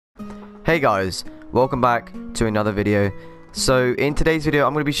Hey guys, welcome back to another video. So in today's video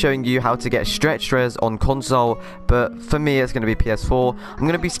I'm going to be showing you how to get stretch res on console, but for me it's going to be PS4. I'm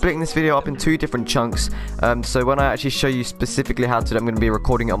going to be splitting this video up in two different chunks, so when I actually show you specifically how to do it, I'm going to be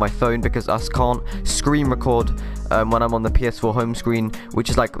recording it on my phone because I can't screen record when I'm on the PS4 home screen, which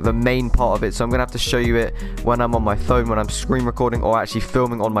is like the main part of it. So I'm going to have to show you it when I'm on my phone, when I'm screen recording or actually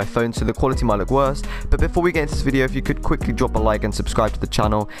filming on my phone, so the quality might look worse. But before we get into this video, if you could quickly drop a like and subscribe to the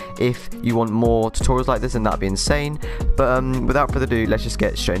channel if you want more tutorials like this, and that'd be insane. But without further ado, let's just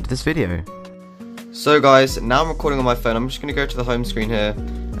get straight into this video. So guys, now I'm recording on my phone. I'm just going to go to the home screen here,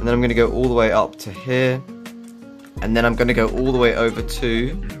 and then I'm going to go all the way up to here, and then I'm going to go all the way over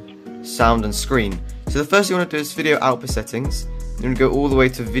to sound and screen. So the first thing you want to do is video output settings. You're going to go all the way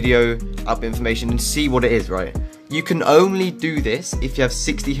to video output information and see what it is, right? You can only do this if you have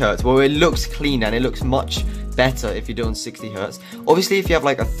 60 Hz. Well, it looks clean and it looks much better if you do on 60 Hz. Obviously, if you have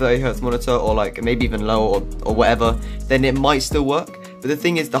like a 30 Hz monitor or like maybe even lower or whatever, then it might still work. But the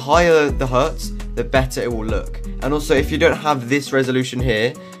thing is, the higher the Hertz, the better it will look. And also, if you don't have this resolution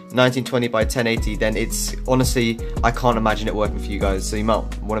here, 1920 by 1080, then it's honestly, I can't imagine it working for you guys. So you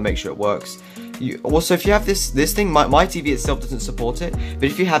might want to make sure it works. Also, if you have this thing, my TV itself doesn't support it, but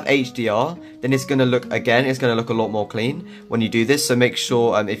if you have HDR, then it's going to look, again, it's going to look a lot more clean when you do this. So make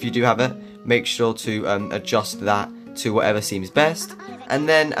sure, if you do have it, make sure to adjust that to whatever seems best. And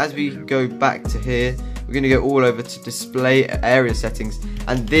then as we go back to here, we're going to go all over to display area settings,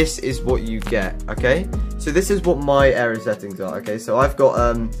 and this is what you get, okay? So this is what my area settings are, okay? So I've got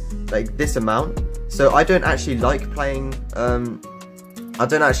like this amount. So I don't actually like playing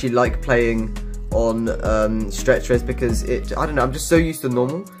on stretch res because I don't know, I'm just so used to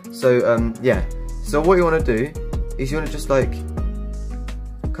normal. So yeah, so what you want to do is you want to just like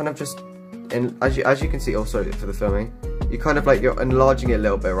kind of just, and as you can see, oh sorry for the filming, you kind of like, you're enlarging it a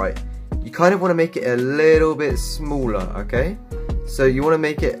little bit, right? You kind of want to make it a little bit smaller, okay? So you want to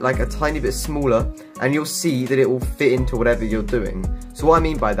make it like a tiny bit smaller, and you'll see that it will fit into whatever you're doing. So what I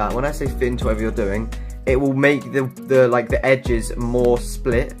mean by that, when I say fit into whatever you're doing, it will make the edges more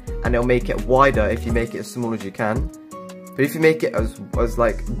split, and it'll make it wider if you make it as small as you can. But if you make it as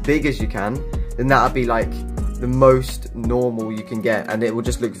like big as you can, then that'll be like the most normal you can get, and it will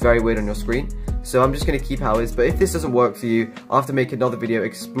just look very weird on your screen. So I'm just going to keep how it is, but if this doesn't work for you, I'll have to make another video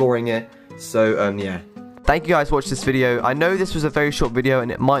exploring it. So yeah. Thank you guys for watching this video. I know this was a very short video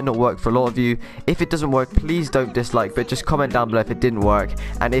and it might not work for a lot of you. If it doesn't work, please don't dislike, but just comment down below if it didn't work,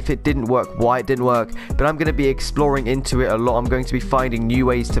 and if it didn't work, why it didn't work. But I'm going to be exploring into it a lot. I'm going to be finding new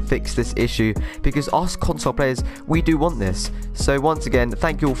ways to fix this issue because us console players, we do want this. So once again,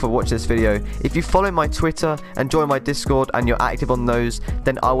 thank you all for watching this video. If you follow my Twitter and join my Discord and you're active on those,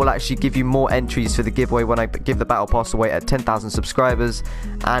 then I will actually give you more entries for the giveaway when I give the battle pass away at 10,000 subscribers.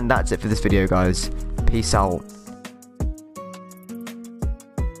 And that's it for this video, guys. Peace out.